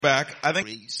Back, I think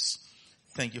grace.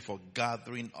 Thank you for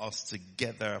gathering us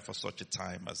together for such a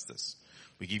time as this.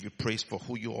 We give you praise for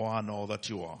who you are and all that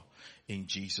you are in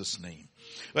Jesus' name.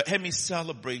 But let me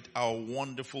celebrate our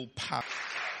wonderful pastor.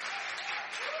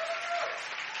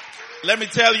 Let me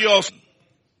tell you also,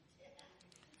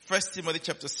 1 Timothy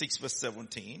chapter 6 verse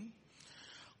 17.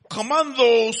 Command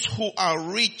those who are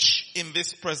rich in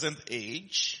this present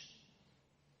age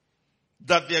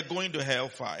that they are going to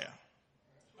hellfire.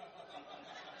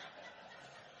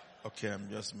 Okay, I'm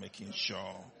just making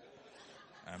sure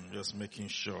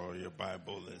your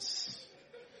Bible is.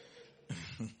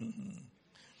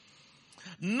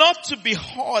 Not to be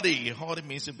haughty. Haughty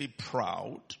means to be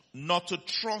proud. Not to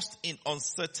trust in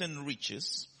uncertain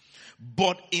riches,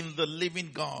 but in the living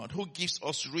God who gives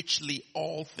us richly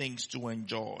all things to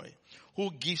enjoy. Who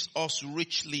gives us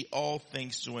richly all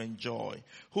things to enjoy.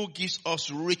 Who gives us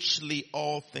richly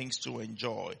all things to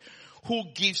enjoy. Who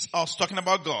gives us, talking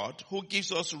about God, who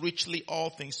gives us richly all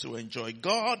things to enjoy.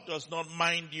 God does not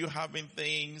mind you having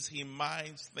things. He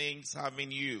minds things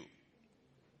having you.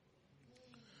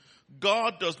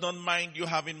 God does not mind you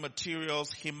having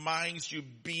materials. He minds you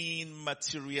being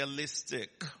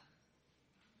materialistic.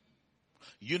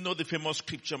 You know the famous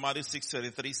scripture, Matthew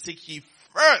 6:33, seek ye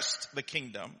first the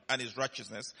kingdom and his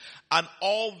righteousness, and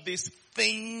all these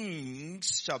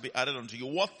things shall be added unto you.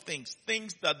 What things?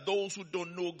 Things that those who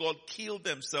don't know God kill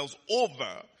themselves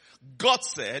over. God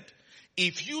said,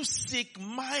 if you seek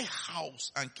my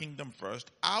house and kingdom first,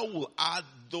 I will add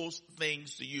those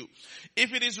things to you.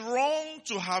 If it is wrong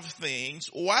to have things,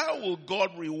 why will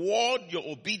God reward your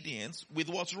obedience with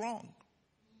what's wrong?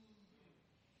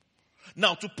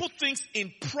 Now, to put things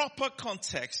in proper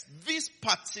context, this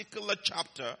particular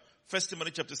chapter, 1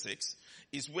 Timothy chapter 6,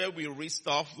 is where we read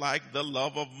stuff like the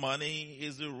love of money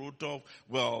is the root of,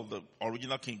 well, the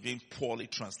original King James poorly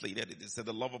translated it. It said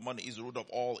the love of money is the root of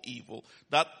all evil.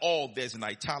 That all there's in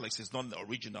italics is not the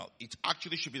original. It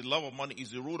actually should be the love of money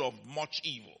is the root of much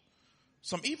evil.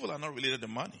 Some evil are not related to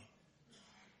money.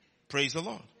 Praise the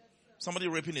Lord. Somebody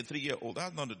raping a 3-year-old, that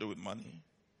has nothing to do with money.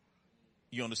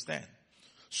 You understand?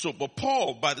 So, but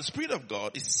Paul, by the Spirit of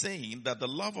God, is saying that the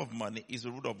love of money is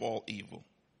the root of all evil.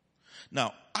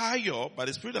 Now, Ayo, by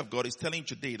the Spirit of God, is telling you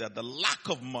today that the lack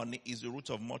of money is the root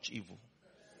of much evil.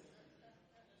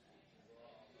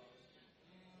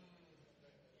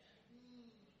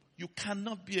 You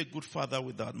cannot be a good father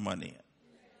without money.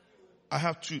 I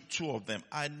have two of them.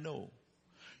 I know.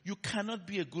 You cannot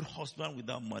be a good husband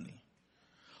without money.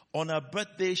 On her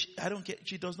birthday, I don't care.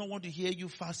 She does not want to hear you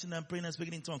fasting and praying and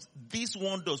speaking in tongues. This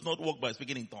one does not work by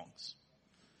speaking in tongues.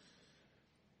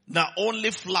 Now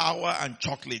only flour and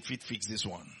chocolate fit fix this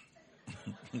one.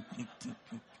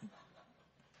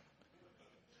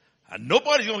 And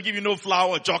nobody's going to give you no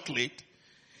flour or chocolate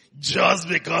just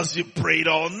because you prayed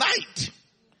all night.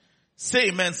 Say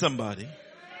amen, somebody.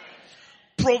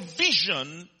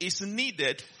 Provision is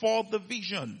needed for the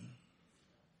vision.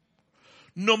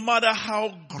 No matter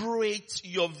how great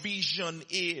your vision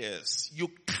is, you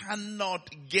cannot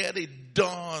get it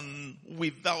done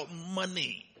without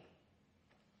money.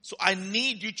 So I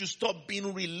need you to stop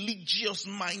being religious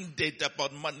minded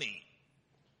about money.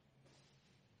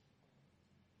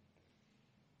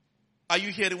 Are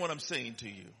you hearing what I'm saying to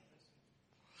you?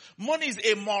 Money is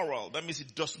amoral. That means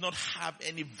it does not have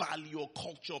any value or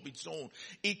culture of its own.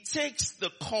 It takes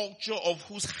the culture of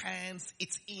whose hands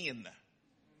it's in.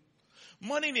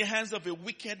 Money in the hands of a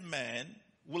wicked man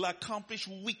will accomplish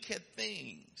wicked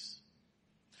things.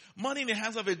 Money in the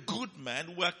hands of a good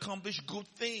man will accomplish good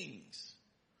things.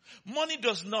 Money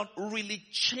does not really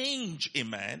change a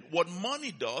man. What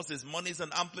money does is money is an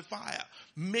amplifier.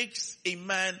 Makes a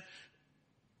man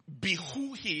be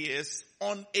who he is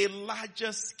on a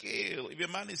larger scale. If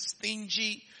a man is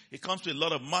stingy, he comes with a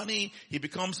lot of money, he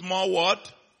becomes more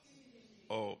what?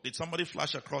 Oh, did somebody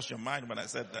flash across your mind when I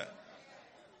said that?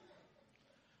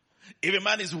 If a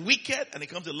man is wicked and he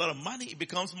comes with a lot of money, he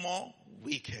becomes more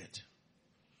wicked.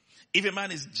 If a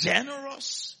man is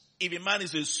generous, if a man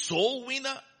is a soul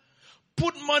winner,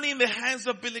 put money in the hands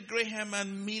of Billy Graham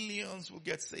and millions will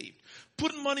get saved.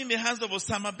 Put money in the hands of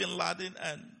Osama bin Laden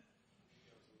and...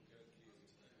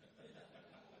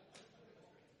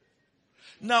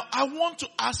 Now, I want to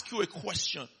ask you a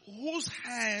question. Whose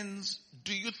hands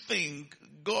do you think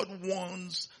God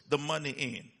wants the money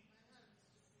in?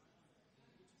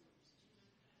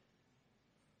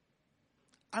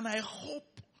 And I hope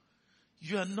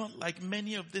you are not like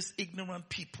many of these ignorant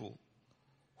people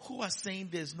who are saying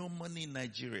there's no money in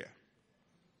Nigeria.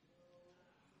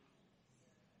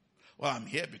 Well, I'm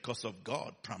here because of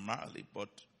God primarily, but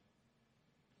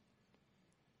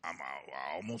I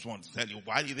almost want to tell you,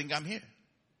 why do you think I'm here?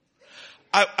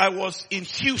 I was in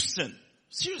Houston.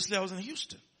 Seriously, I was in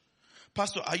Houston.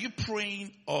 Pastor, are you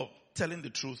praying or telling the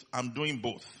truth? I'm doing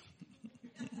both.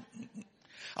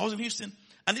 I was in Houston,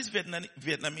 and this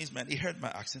Vietnamese man, he heard my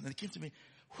accent, and he came to me,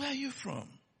 where are you from?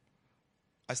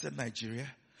 I said, Nigeria.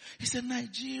 He said,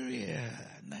 Nigeria.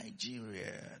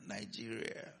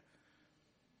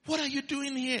 What are you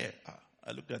doing here?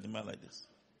 I looked at the man like this.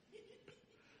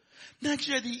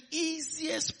 Nigeria, the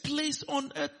easiest place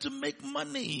on earth to make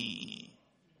money.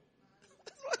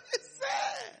 That's what he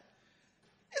said.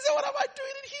 He said, what am I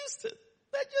doing in Houston?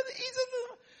 Nigeria, the easiest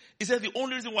place. He said the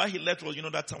only reason why he left was,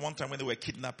 that one time when they were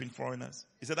kidnapping foreigners.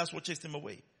 He said that's what chased him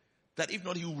away. That if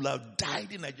not, he would have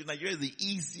died in Nigeria. Nigeria is the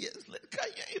easiest. Can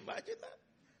you imagine that?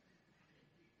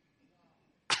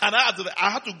 And I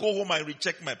had to go home and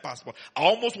recheck my passport. I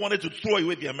almost wanted to throw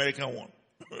away the American one.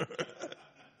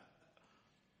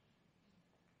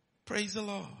 Praise the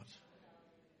Lord.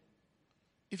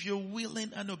 If you're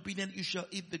willing and obedient, you shall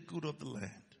eat the good of the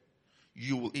land.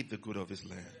 You will eat the good of his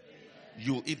land.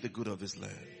 You will eat the good of his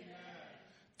land.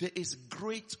 There is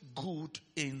great good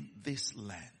in this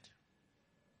land.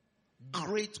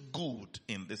 Great good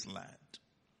in this land.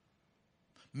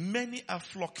 Many are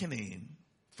flocking in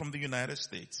from the United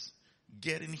States,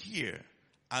 getting here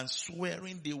and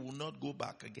swearing they will not go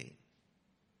back again.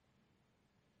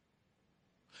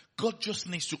 God just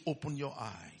needs to open your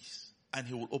eyes, and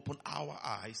he will open our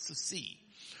eyes to see.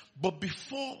 But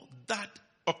before that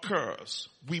occurs,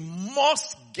 we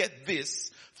must get this.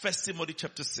 1 Timothy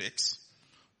chapter 6.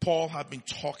 Paul had been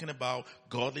talking about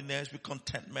godliness with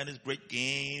contentment is great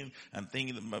gain, and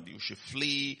thinking that maybe you should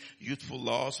flee youthful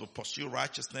lusts or pursue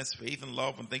righteousness, faith and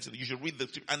love, and things that you should read the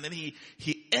scripture. And then he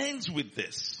ends with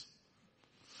this.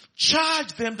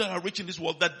 Charge them that are rich in this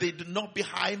world that they do not be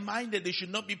high-minded. They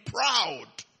should not be proud.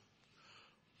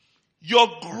 Your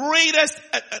greatest,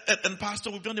 and Pastor,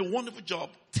 we've done a wonderful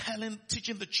job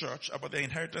teaching the church about their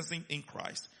inheritance in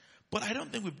Christ. But I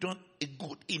don't think we've done a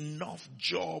good enough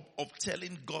job of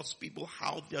telling God's people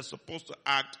how they are supposed to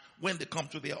act when they come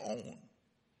to their own.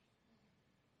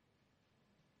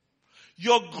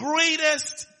 Your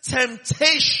greatest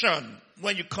temptation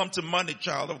when you come to money,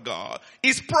 child of God,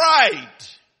 is pride.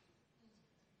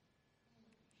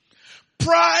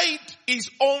 Pride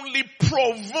is only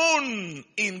proven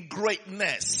in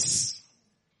greatness.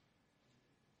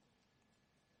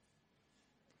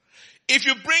 If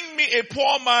you bring me a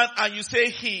poor man and you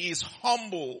say he is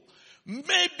humble,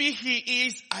 maybe he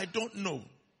is, I don't know.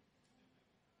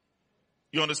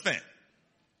 You understand?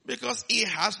 Because he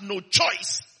has no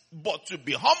choice but to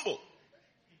be humble.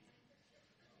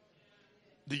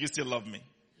 Do you still love me?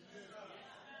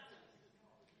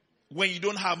 When you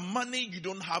don't have money, you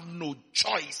don't have no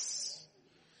choice.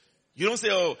 You don't say,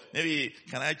 oh, maybe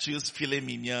can I choose filet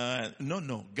mignon?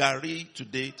 No. Gary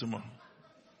today, tomorrow.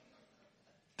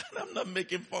 And I'm not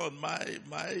making fun.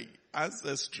 My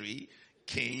ancestry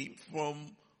came from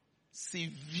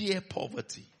severe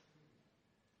poverty.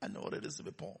 I know what it is to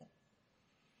be poor.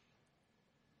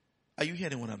 Are you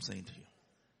hearing what I'm saying to you?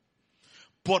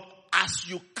 But as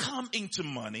you come into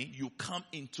money, you come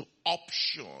into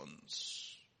options.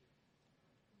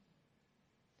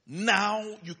 Now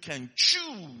you can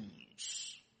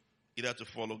choose either to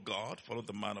follow God, follow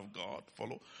the man of God,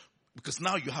 because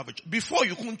now you have a choice. Before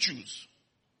you couldn't choose.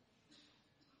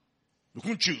 You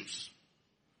couldn't choose.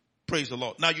 Praise the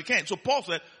Lord. Now you can. So Paul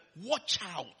said, watch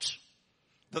out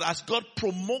that as God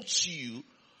promotes you,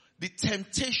 the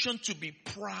temptation to be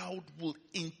proud will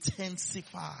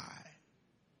intensify.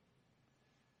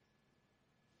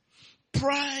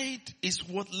 Pride is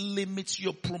what limits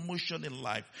your promotion in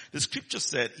life. The scripture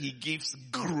said he gives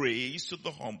grace to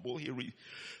the humble.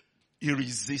 He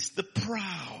resists the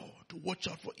proud. Watch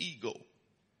out for ego.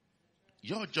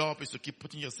 Your job is to keep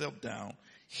putting yourself down.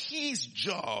 His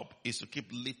job is to keep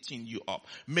lifting you up.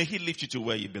 May he lift you to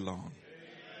where you belong.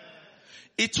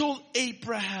 He told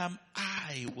Abraham,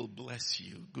 I will bless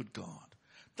you. Good God.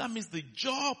 That means the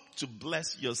job to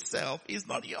bless yourself is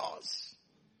not yours.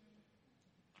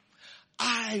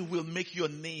 I will make your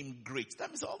name great. That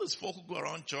means all those folk who go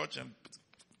around church and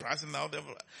passing out their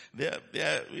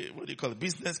what do you call it,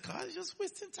 business cards, just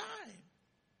wasting time.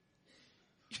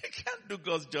 You can't do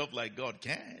God's job like God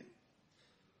can.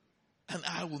 And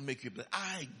I will make you blessed.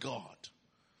 I, God,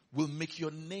 will make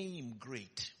your name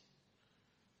great.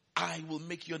 I will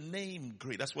make your name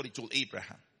great. That's what he told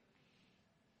Abraham.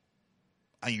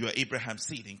 And you are Abraham's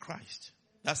seed in Christ.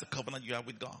 That's the covenant you have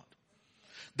with God.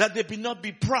 That they be not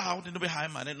be proud and be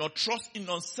high-minded, nor trust in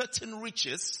uncertain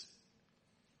riches.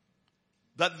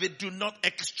 That they do not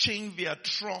exchange their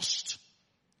trust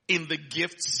in the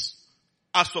gifts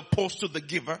as opposed to the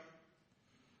giver.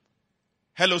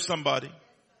 Hello, somebody.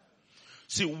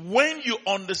 See, when you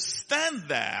understand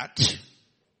that,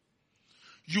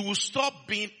 you will stop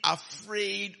being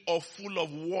afraid or full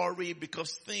of worry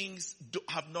because things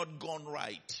have not gone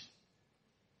right.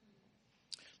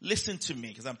 Listen to me,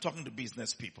 because I'm talking to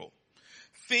business people.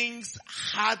 Things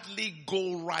hardly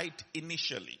go right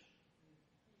initially.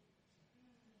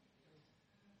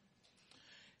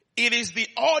 It is the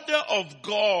order of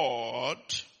God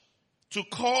to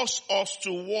cause us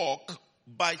to walk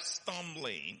by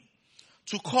stumbling,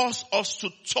 to cause us to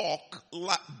talk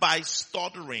by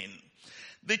stuttering.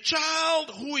 The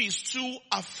child who is too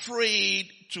afraid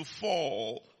to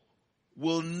fall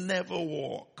will never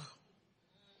walk.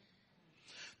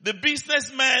 The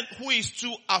businessman who is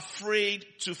too afraid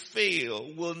to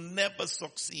fail will never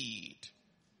succeed.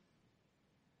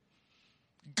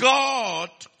 God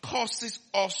causes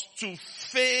us to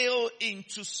fail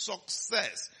into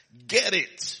success. Get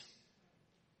it?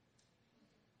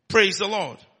 Praise the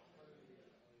Lord.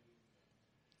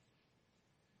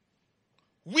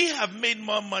 We have made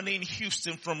more money in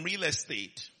Houston from real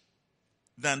estate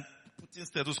than putting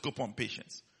stethoscope on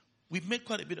patients. We've made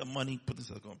quite a bit of money putting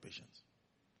stethoscope on patients.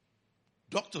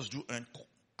 Doctors do earn,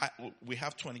 we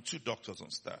have 22 doctors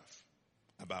on staff,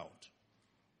 about.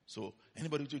 So,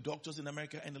 anybody do doctors in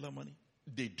America earn a lot of money?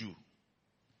 They do.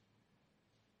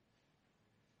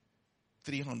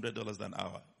 $300 an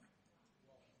hour.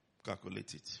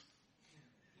 Calculate it.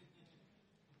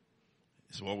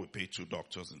 It's what we pay 2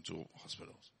 doctors in 2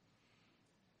 hospitals.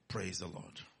 Praise the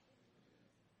Lord.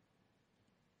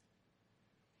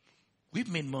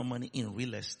 We've made more money in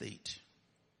real estate.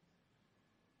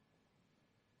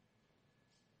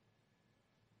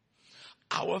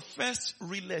 Our first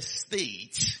real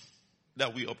estate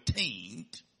that we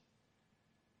obtained,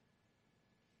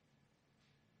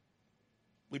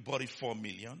 we bought it $4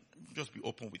 million. Just be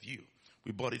open with you.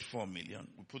 We bought it $4 million.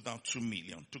 We put down $2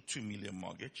 million. Took $2 million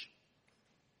mortgage.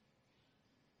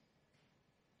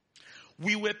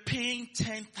 We were paying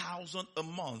 $10,000 a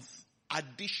month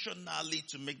additionally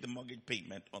to make the mortgage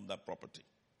payment on that property.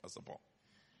 That's the point.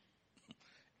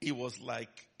 It was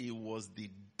like it was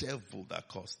the devil that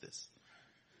caused this.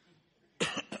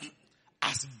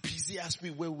 As busy as we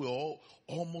were all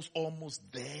almost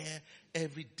there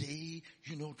every day,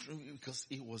 because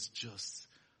it was just,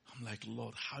 I'm like,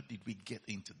 Lord, how did we get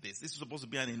into this? This is supposed to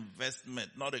be an investment,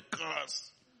 not a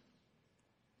curse.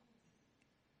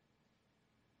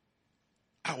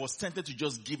 I was tempted to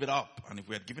just give it up. And if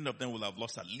we had given it up, then we would have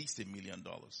lost at least $1 million.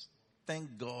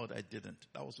 Thank God I didn't.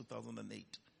 That was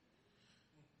 2008.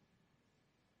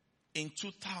 In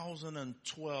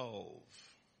 2012,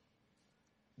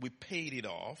 we paid it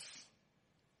off.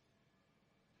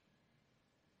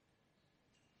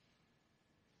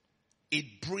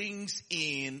 It brings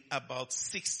in about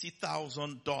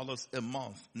 $60,000 a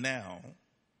month now.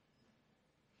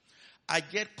 I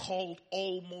get called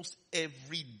almost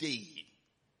every day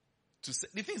to say,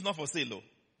 the thing's not for sale,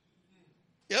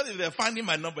 though. They're finding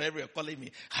my number everywhere, calling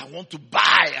me. I want to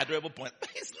buy at whatever point.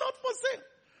 It's not for sale.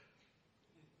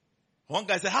 One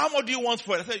guy said, how much do you want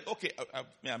for it? I said, okay,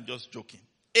 I'm just joking.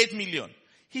 8 million.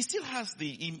 He still has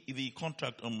the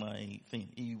contract on my thing.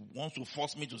 He wants to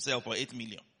force me to sell for 8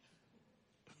 million.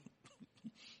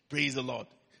 Praise the Lord.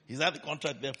 He's had the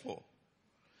contract there for.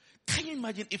 Can you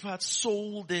imagine if I had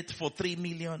sold it for 3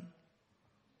 million?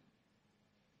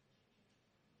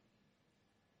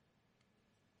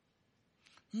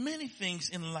 Many things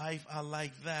in life are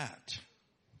like that.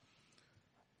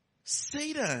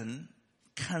 Satan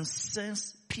can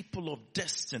sense people of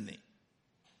destiny.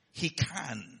 He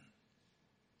can.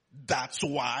 That's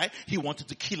why he wanted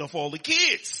to kill off all the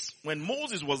kids when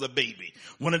Moses was a baby.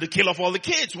 Wanted to kill off all the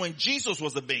kids when Jesus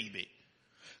was a baby.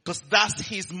 Because that's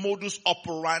his modus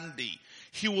operandi.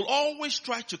 He will always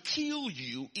try to kill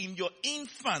you in your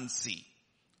infancy.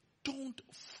 Don't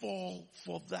fall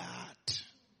for that.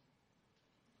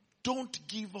 Don't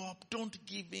give up. Don't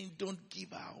give in. Don't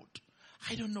give out.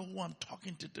 I don't know who I'm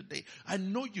talking to today. I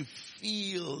know you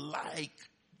feel like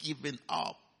giving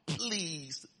up.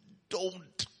 Please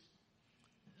don't.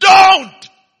 Don't!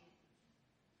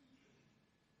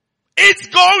 It's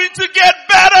going to get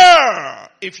better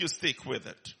if you stick with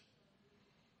it.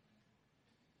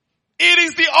 It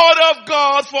is the order of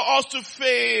God for us to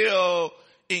fail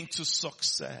into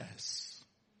success.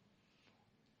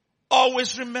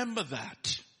 Always remember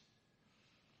that.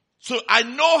 So I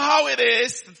know how it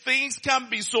is. Things can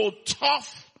be so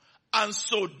tough and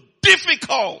so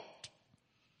difficult.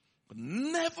 But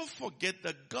never forget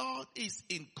that God is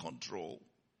in control.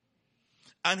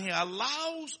 And he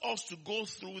allows us to go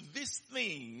through these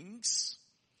things,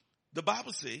 the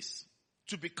Bible says,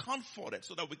 to be comforted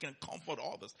so that we can comfort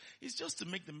others. It's just to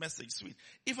make the message sweet.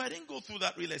 If I didn't go through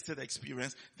that real estate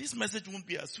experience, this message wouldn't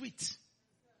be as sweet.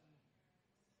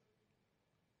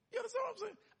 You understand what I'm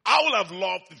saying? I would have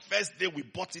loved the first day we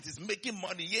bought it. It's making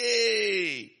money.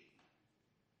 Yay!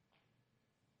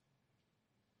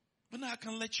 But now I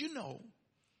can let you know,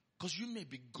 because you may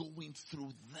be going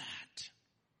through that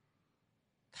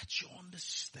you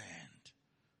understand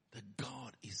that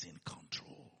God is in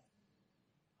control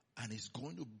and is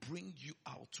going to bring you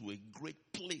out to a great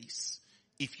place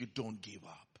if you don't give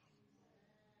up.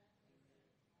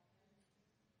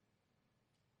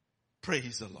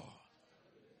 Praise the Lord.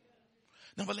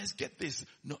 Now, but let's get this.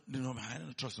 No, I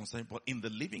don't trust on saying, but in the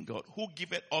living God, who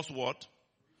giveth us what?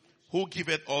 Who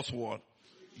giveth us what?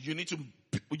 You need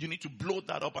to blow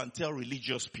that up and tell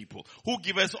religious people. Who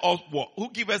giveth us what?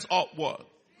 Who giveth us what?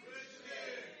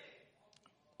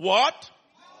 What?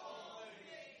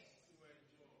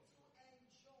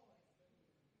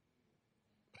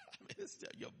 It's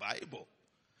your Bible.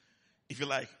 If you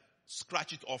like,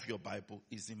 scratch it off your Bible.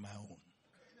 It's in my own.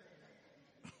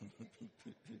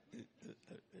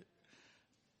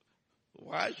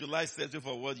 Why should I settle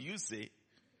for what you say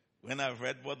when I've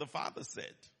read what the Father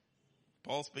said?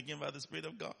 Paul speaking by the Spirit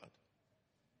of God.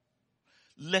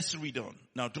 Let's read on.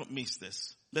 Now don't miss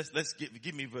this. Let's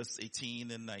give me verse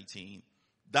 18 and 19.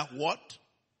 That what?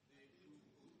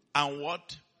 And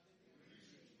what?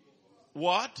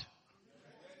 What?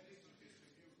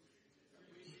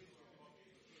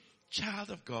 Child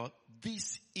of God,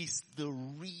 this is the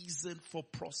reason for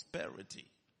prosperity.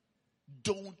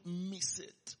 Don't miss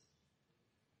it.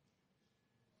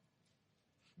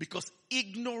 Because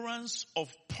ignorance of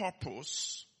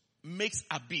purpose makes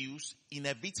abuse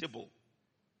inevitable.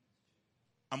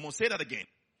 I'm going to say that again.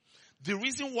 The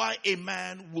reason why a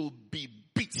man will be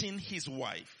beating his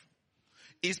wife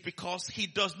is because he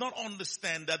does not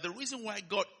understand that the reason why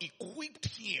God equipped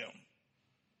him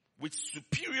with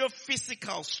superior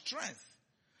physical strength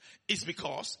is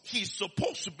because he's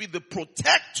supposed to be the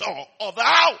protector of the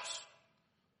house.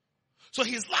 So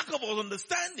his lack of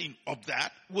understanding of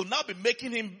that will now be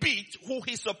making him beat who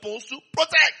he's supposed to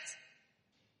protect.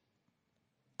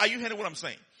 Are you hearing what I'm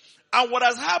saying? And what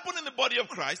has happened in the body of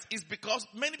Christ is because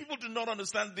many people do not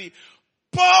understand the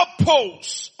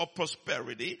purpose of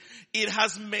prosperity. It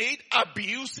has made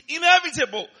abuse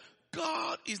inevitable.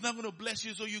 God is not going to bless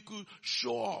you so you could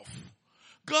show off.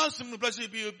 God's not going to bless you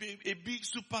to be a big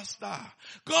superstar.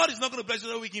 God is not going to bless you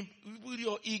so we can, with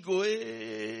your ego.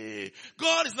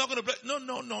 God is not going to bless.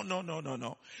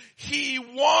 No. He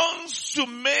wants to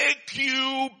make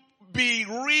you be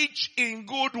rich in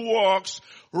good works,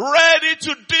 ready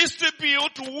to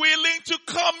distribute, willing to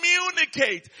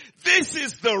communicate. This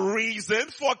is the reason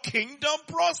for kingdom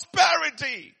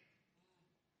prosperity.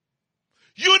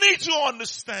 You need to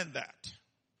understand that.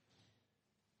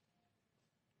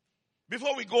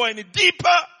 Before we go any deeper,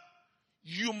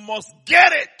 you must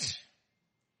get it.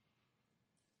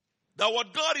 That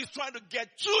what God is trying to get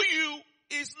to you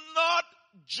is not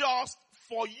just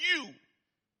for you.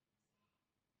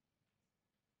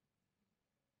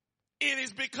 It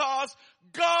is because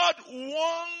God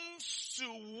wants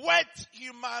to wet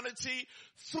humanity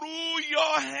through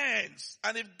your hands.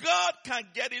 And if God can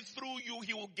get it through you,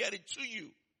 He will get it to you.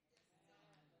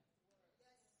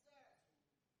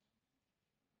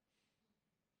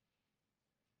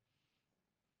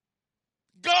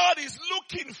 God is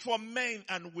looking for men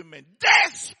and women,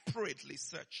 desperately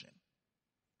searching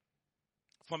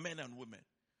for men and women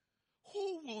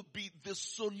who will be the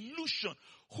solution,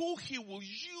 who He will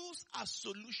use as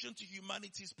solution to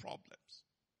humanity's problems.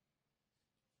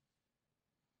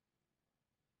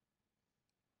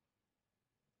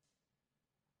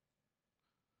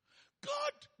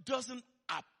 God doesn't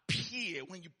appear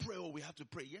when you pray, oh, we have to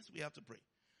pray. Yes, we have to pray.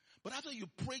 But after you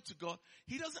pray to God,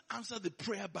 He doesn't answer the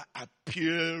prayer by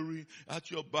appearing at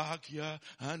your backyard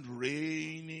and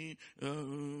raining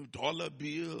dollar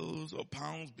bills or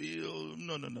pounds bills.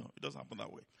 No. It doesn't happen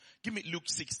that way. Give me Luke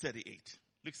 6:38.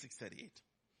 Luke 6:38.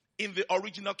 In the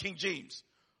original King James.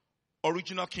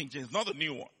 Original King James, not the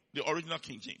new one. The original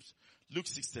King James. Luke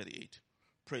 6:38.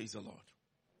 Praise the Lord.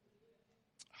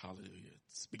 Hallelujah.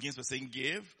 It begins by saying,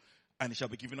 give, and it shall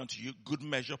be given unto you. Good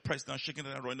measure, pressed down, shaken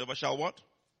and running over, shall what?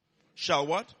 Shall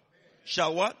what?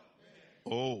 Shall what?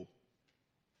 Oh.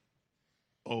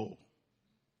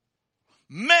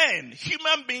 Men,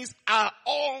 human beings are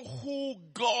all who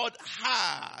God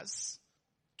has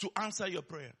to answer your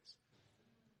prayers.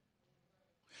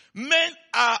 Men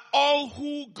are all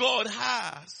who God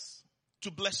has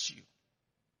to bless you.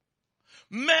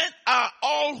 Men are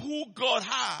all who God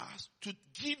has to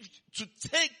give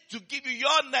you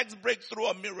your next breakthrough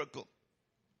or miracle.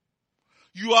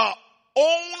 You are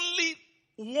only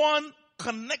one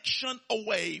connection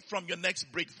away from your next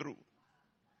breakthrough.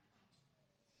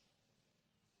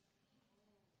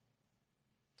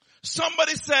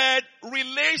 Somebody said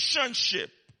relationship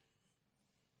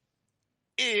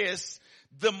is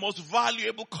the most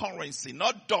valuable currency.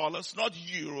 Not dollars, not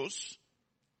euros,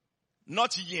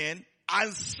 not yen,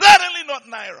 and certainly not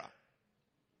naira.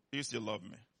 You still love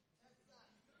me.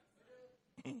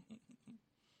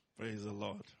 Praise the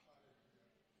Lord.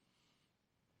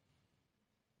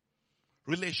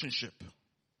 Relationship.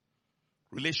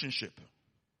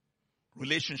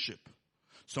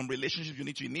 Some relationships you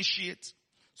need to initiate.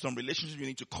 Some relationships you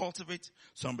need to cultivate.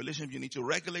 Some relationships you need to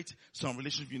regulate. Some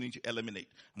relationships you need to eliminate.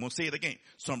 I'm going to say it again.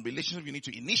 Some relationships you need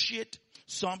to initiate.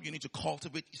 Some you need to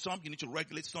cultivate. Some you need to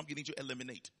regulate. Some you need to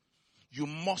eliminate. You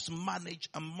must manage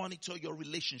and monitor your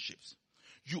relationships.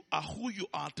 You are who you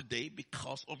are today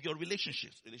because of your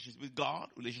relationships. Relationships with God,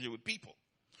 relationship with people.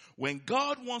 When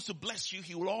God wants to bless you,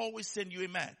 he will always send you a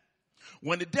man.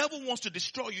 When the devil wants to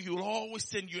destroy you, he will always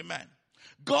send you a man.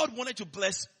 God wanted to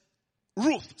bless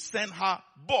Ruth, send her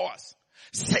Boaz.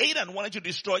 Satan wanted to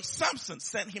destroy Samson,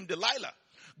 send him Delilah.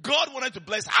 God wanted to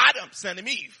bless Adam, send him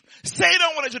Eve. Satan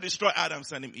wanted to destroy Adam,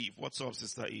 send him Eve. What's up,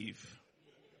 Sister Eve?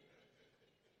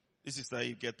 This Sister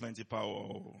Eve get plenty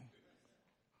power.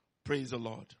 Praise the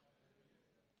Lord.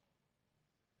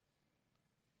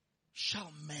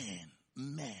 Shall man.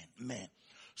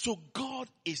 So God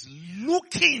is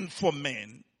looking for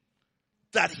men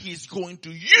that he's going to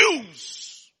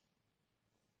use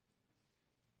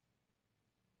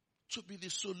to be the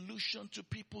solution to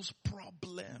people's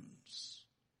problems.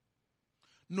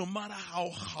 No matter how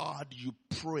hard you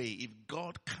pray, if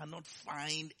God cannot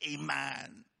find a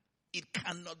man, it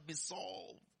cannot be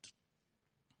solved.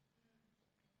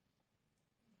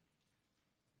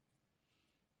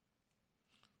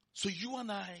 So you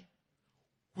and I,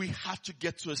 we have to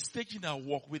get to a stage in our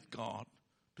walk with God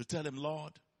to tell him,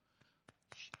 Lord,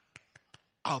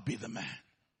 I'll be the man.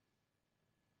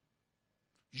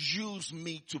 Use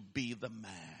me to be the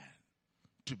man,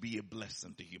 to be a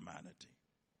blessing to humanity.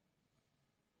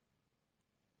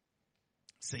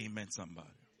 Say amen, somebody.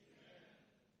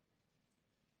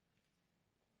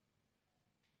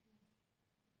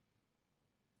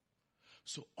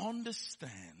 So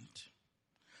understand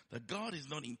that God is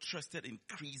not interested in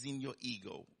increasing your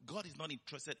ego. God is not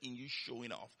interested in you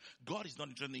showing off. God is not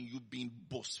interested in you being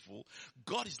boastful.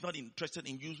 God is not interested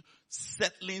in you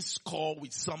settling score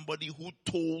with somebody who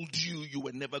told you you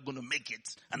were never going to make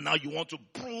it. And now you want to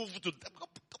prove to them.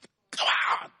 Come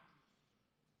on.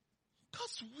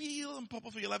 God's will and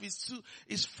purpose for your life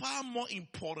is far more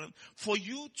important for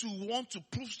you to want to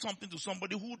prove something to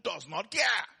somebody who does not care.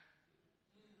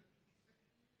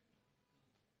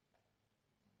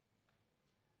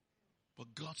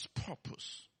 But God's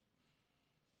purpose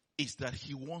is that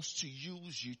he wants to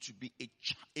use you to be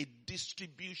a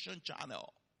distribution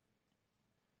channel.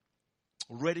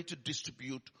 Ready to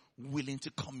distribute, willing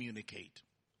to communicate.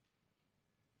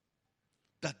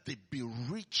 That they be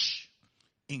rich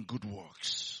in good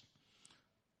works.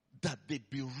 That they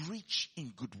be rich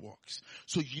in good works.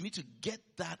 So you need to get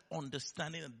that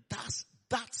understanding, and that's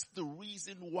the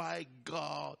reason why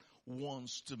God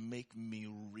wants to make me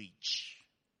rich.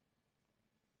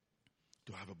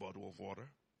 Do I have a bottle of water?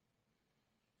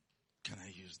 Can I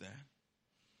use that?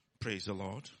 Praise the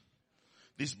Lord.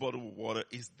 This bottle of water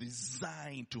is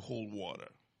designed to hold water.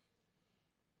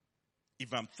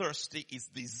 If I'm thirsty, it's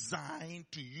designed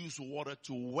to use water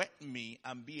to wet me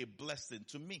and be a blessing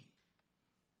to me.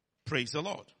 Praise the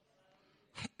Lord.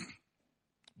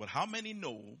 But how many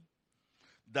know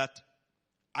that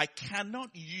I cannot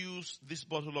use this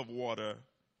bottle of water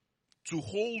to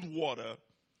hold water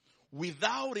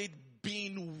without it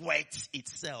being wet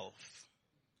itself?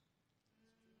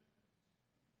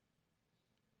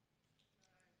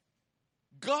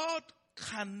 God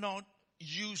cannot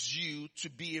use you to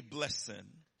be a blessing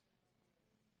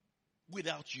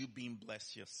without you being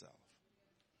blessed yourself.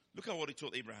 Look at what he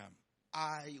told Abraham.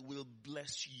 I will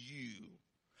bless you.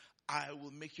 I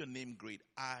will make your name great.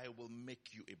 I will make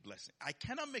you a blessing. I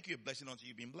cannot make you a blessing until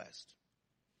you've been blessed.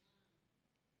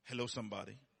 Hello,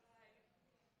 somebody.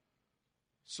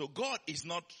 So God is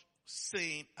not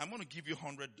saying, I'm going to give you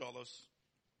 $100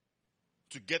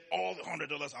 to get all the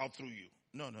 $100 out through you.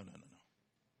 No.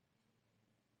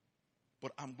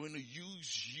 But I'm going to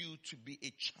use you to be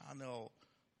a channel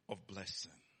of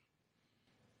blessing.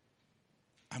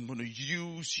 I'm going to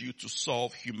use you to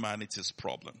solve humanity's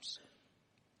problems.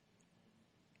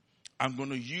 I'm going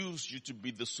to use you to be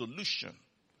the solution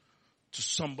to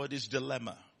somebody's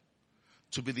dilemma,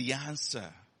 to be the answer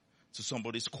to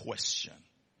somebody's question,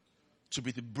 to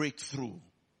be the breakthrough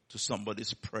to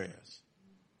somebody's prayers.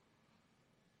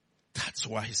 That's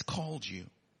why he's called you.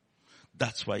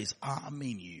 That's why he's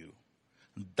arming you.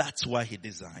 That's why he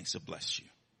designs to bless you.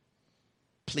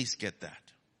 Please get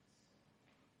that.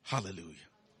 Hallelujah.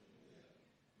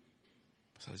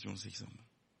 Pastor Alice, you want to say something?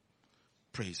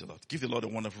 Praise the Lord. Give the Lord a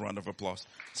wonderful round of applause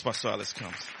as Pastor Alice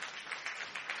comes.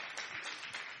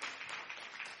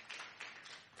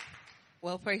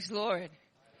 Well, praise the Lord.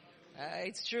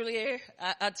 It's truly,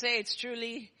 I'd say it's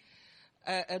truly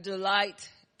a delight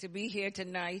to be here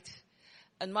tonight.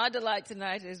 And my delight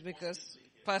tonight is because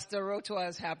Pastor Rotoa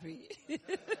is happy.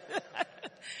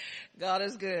 God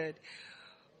is good.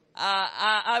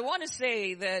 I want to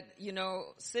say that,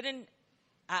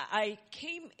 I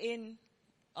came in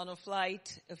on a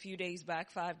flight a few days back,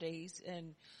 5 days,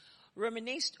 and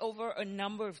reminisced over a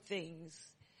number of things.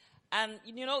 And,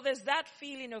 there's that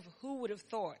feeling of who would have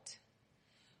thought?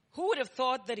 Who would have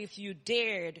thought that if you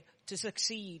dared to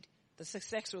succeed, the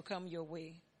success will come your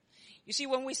way? You see,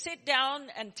 when we sit down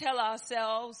and tell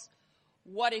ourselves,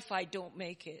 what if I don't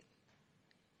make it?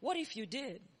 What if you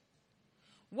did?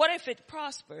 What if it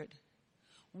prospered?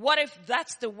 What if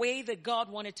that's the way that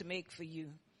God wanted to make for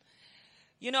you?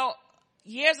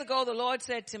 Years ago, the Lord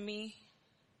said to me,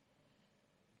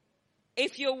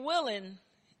 if you're willing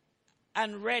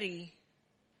and ready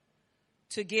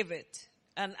to give it,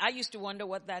 and I used to wonder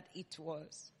what that it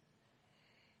was.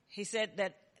 He said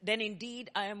that then indeed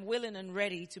I am willing and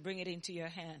ready to bring it into your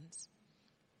hands.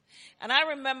 And I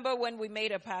remember when we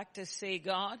made a pact to say,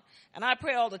 God, and I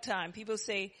pray all the time. People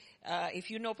say,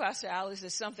 if you know Pastor Alice,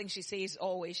 there's something she says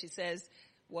always. She says,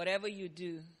 whatever you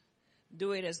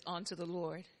do it as unto the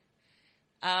Lord.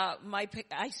 I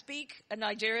speak a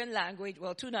Nigerian language,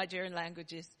 well, 2 Nigerian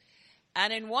languages.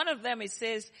 And in one of them it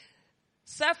says,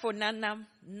 Safo nanam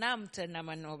namte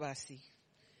namanobasi.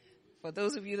 For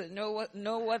those of you that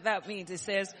know what that means, it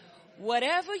says,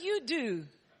 whatever you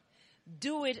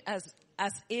do it as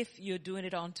if you're doing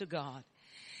it unto God.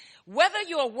 Whether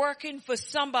you're working for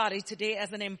somebody today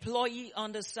as an employee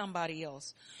under somebody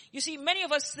else. You see, many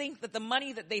of us think that the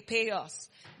money that they pay us,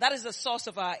 that is the source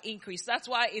of our increase. That's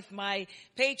why if my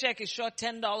paycheck is short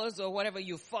 $10 or whatever,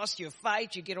 you fuss, you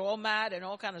fight, you get all mad and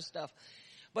all kind of stuff.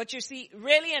 But you see,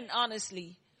 really and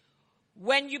honestly,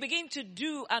 when you begin to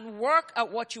do and work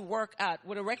at what you work at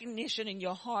with a recognition in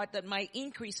your heart that my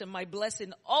increase and my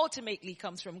blessing ultimately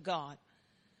comes from God,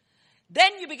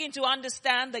 then you begin to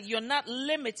understand that you're not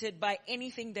limited by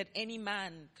anything that any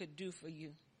man could do for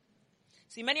you.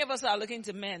 See, many of us are looking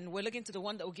to men. We're looking to the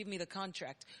one that will give me the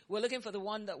contract. We're looking for the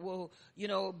one that will,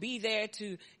 be there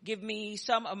to give me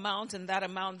some amount and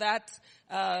that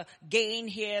gain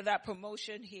here, that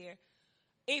promotion here.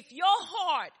 If your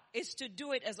heart is to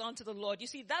do it as unto the Lord, you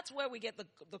see, that's where we get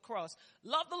the cross.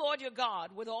 Love the Lord your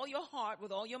God with all your heart,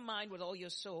 with all your mind, with all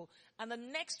your soul. And the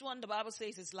next one, the Bible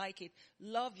says, is like it.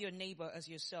 Love your neighbor as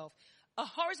yourself. A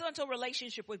horizontal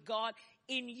relationship with God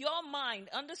in your mind,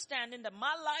 understanding that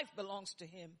my life belongs to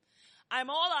him. I'm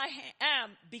all I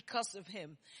am because of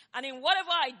him. And in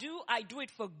whatever I do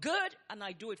it for good and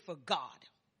I do it for God.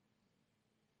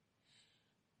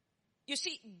 You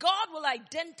see, God will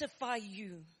identify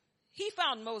you. He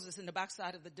found Moses in the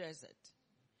backside of the desert.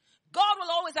 God will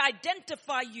always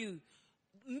identify you.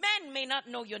 Men may not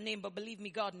know your name, but believe me,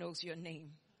 God knows your name.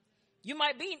 You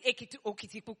might be in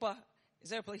Okitipupa.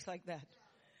 Is there a place like that?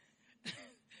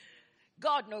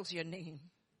 God knows your name.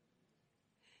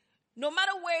 No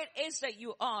matter where it is that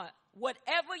you are,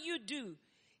 whatever you do,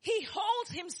 he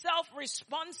holds himself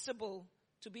responsible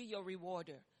to be your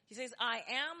rewarder. He says, I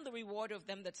am the rewarder of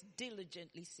them that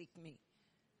diligently seek me.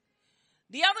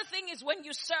 The other thing is when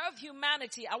you serve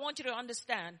humanity, I want you to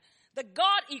understand that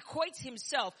God equates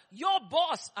himself, your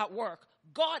boss at work,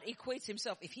 God equates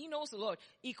himself, if he knows the Lord,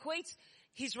 equates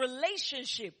his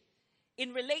relationship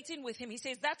in relating with him. He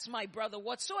says, that's my brother.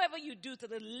 Whatsoever you do to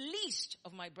the least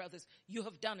of my brothers, you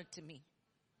have done it to me.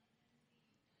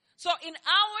 So in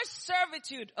our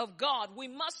servitude of God, we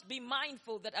must be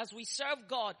mindful that as we serve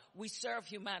God, we serve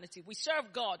humanity. We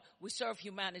serve God, we serve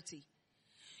humanity.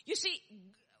 You see,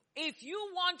 if you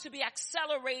want to be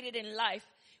accelerated in life,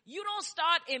 you don't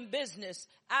start in business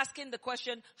asking the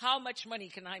question, how much money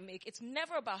can I make? It's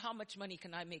never about how much money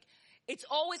can I make. It's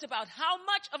always about how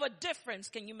much of a difference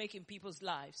can you make in people's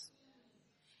lives.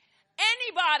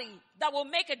 Anybody that will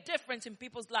make a difference in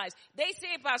people's lives. They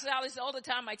say, Pastor Alice, all the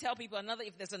time I tell people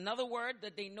if there's another word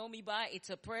that they know me by, it's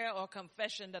a prayer or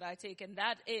confession that I take, and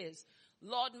that is,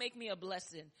 Lord, make me a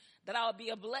blessing, that I'll be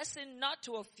a blessing not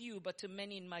to a few, but to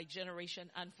many in my generation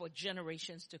and for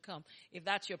generations to come. If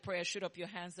that's your prayer, shoot up your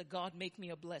hands that God make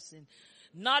me a blessing,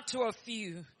 not to a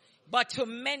few, but to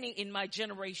many in my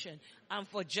generation and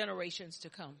for generations to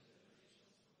come.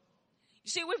 You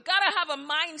see, we've got to have a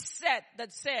mindset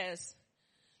that says,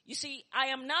 you see, I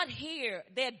am not here.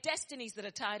 There are destinies that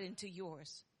are tied into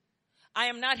yours. I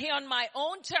am not here on my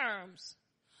own terms.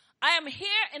 I am here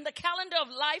in the calendar of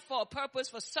life for a purpose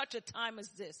for such a time as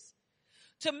this.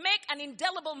 To make an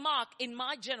indelible mark in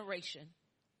my generation.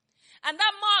 And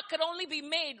that mark could only be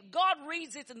made, God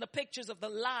reads it in the pictures of the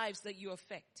lives that you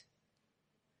affect.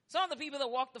 Some of the people that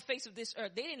walk the face of this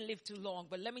earth, they didn't live too long,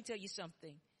 but let me tell you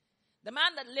something. The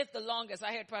man that lived the longest,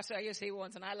 I heard Pastor Ayer say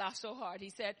once, and I laughed so hard. He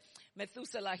said,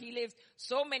 Methuselah, he lived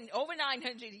over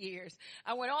 900 years.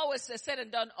 And when all was said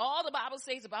and done, all the Bible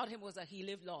says about him was that he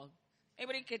lived long.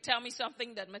 Anybody can tell me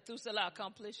something that Methuselah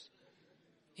accomplished?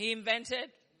 He invented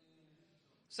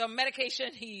some medication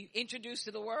he introduced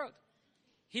to the world.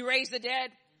 He raised the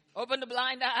dead, opened the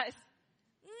blind eyes.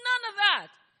 None of that.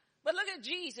 But look at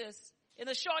Jesus in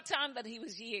the short time that he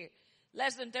was here,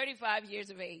 less than 35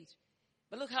 years of age.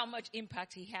 But look how much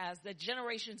impact he has that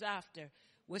generations after,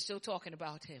 we're still talking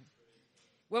about him.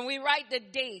 When we write the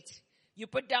date, you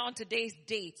put down today's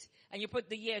date and you put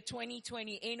the year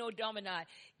 2020, Anno Domini,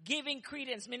 giving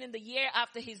credence, meaning the year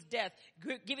after his death,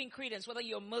 giving credence, whether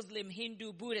you're Muslim,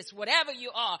 Hindu, Buddhist, whatever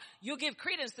you are, you give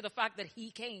credence to the fact that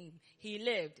he came, he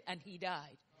lived, and he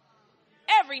died.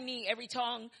 Every knee, every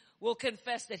tongue will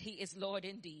confess that he is Lord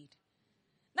indeed.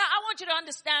 Now, I want you to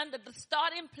understand that the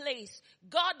starting place,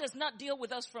 God does not deal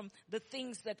with us from the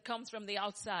things that comes from the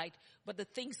outside, but the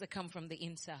things that come from the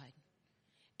inside.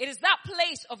 It is that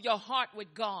place of your heart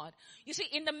with God. You see,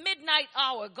 in the midnight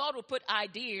hour, God will put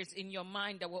ideas in your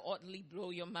mind that will utterly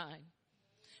blow your mind.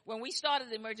 When we started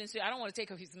the emergency, I don't want to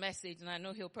take up his message, and I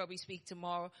know he'll probably speak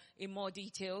tomorrow in more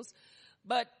details.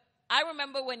 But I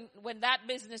remember when that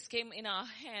business came in our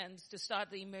hands to start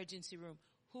the emergency room,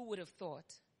 who would have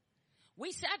thought?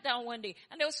 We sat down one day,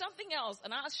 and there was something else,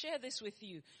 and I'll share this with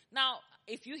you. Now,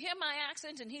 if you hear my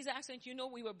accent and his accent, you know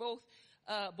we were both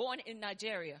born in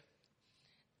Nigeria.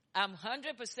 I'm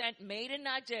 100% made in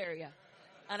Nigeria,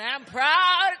 and I'm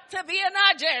proud to be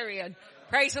a Nigerian.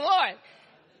 Praise the Lord.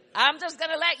 I'm just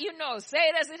going to let you know, say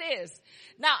it as it is.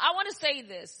 Now, I want to say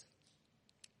this.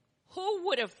 Who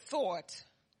would have thought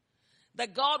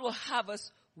that God will have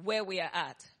us where we are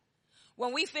at?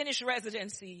 When we finished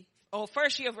residency, or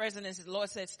first year of residency, the Lord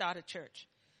said, start a church.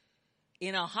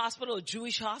 In a hospital, a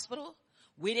Jewish hospital.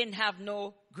 We didn't have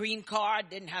no green card,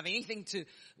 didn't have anything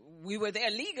we were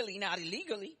there legally, not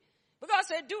illegally. But God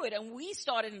said, do it. And we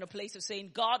started in a place of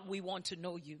saying, God, we want to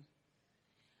know you.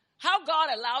 How God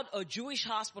allowed a Jewish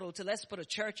hospital to let's put a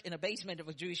church in a basement of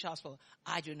a Jewish hospital,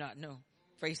 I do not know.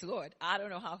 Praise the Lord. I don't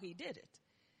know how he did it.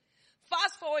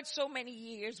 Fast forward so many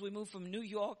years, we moved from New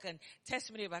York and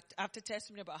testimony after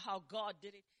testimony about how God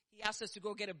did it. He asked us to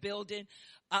go get a building.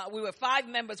 We were 5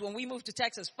 members. When we moved to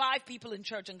Texas, 5 people in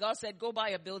church. And God said, go buy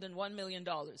a building, $1 million.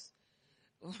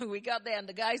 We got there and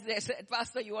the guys there said,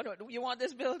 Pastor, you want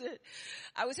this building?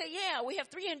 I would say, yeah, we have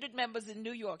 300 members in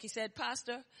New York. He said,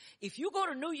 Pastor, if you go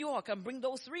to New York and bring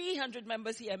those 300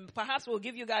 members here, perhaps we'll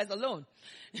give you guys a loan.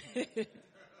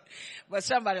 But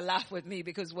somebody laughed with me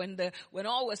because when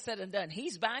all was said and done,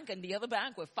 his bank and the other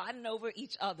bank were fighting over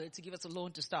each other to give us a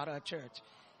loan to start our church.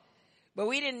 But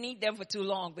we didn't need them for too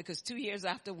long because 2 years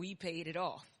after we paid it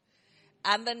off.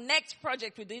 And the next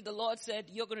project we did, the Lord said,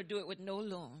 you're going to do it with no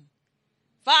loan.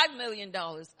 $5 million,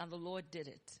 and the Lord did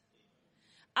it.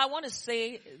 I want to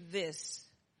say this,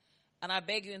 and I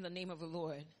beg you in the name of the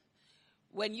Lord.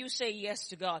 When you say yes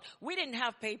to God, we didn't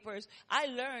have papers. I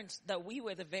learned that we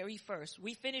were the very first.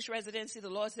 We finished residency. The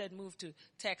Lord said move to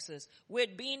Texas.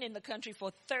 We'd been in the country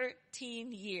for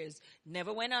 13 years.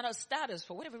 Never went out of status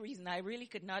for whatever reason I really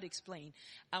could not explain.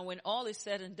 And when all is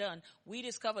said and done, we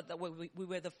discovered that we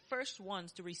were the first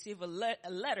ones to receive a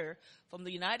letter from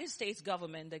the United States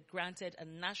government that granted a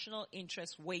national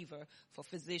interest waiver for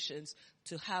physicians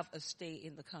to have a stay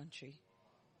in the country.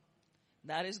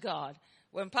 That is God.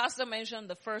 When Pastor mentioned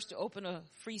the first to open a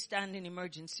freestanding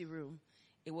emergency room,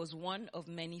 it was one of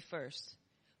many firsts.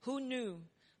 Who knew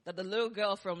that the little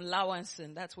girl from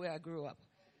Lawanson, that's where I grew up,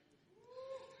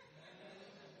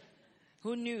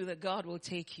 who knew that God will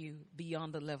take you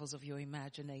beyond the levels of your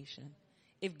imagination?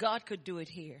 If God could do it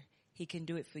here, he can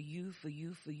do it for you, for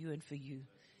you, for you, and for you.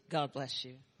 God bless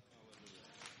you.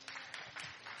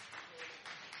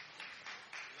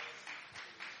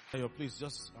 Please,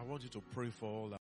 I want you to pray for all that.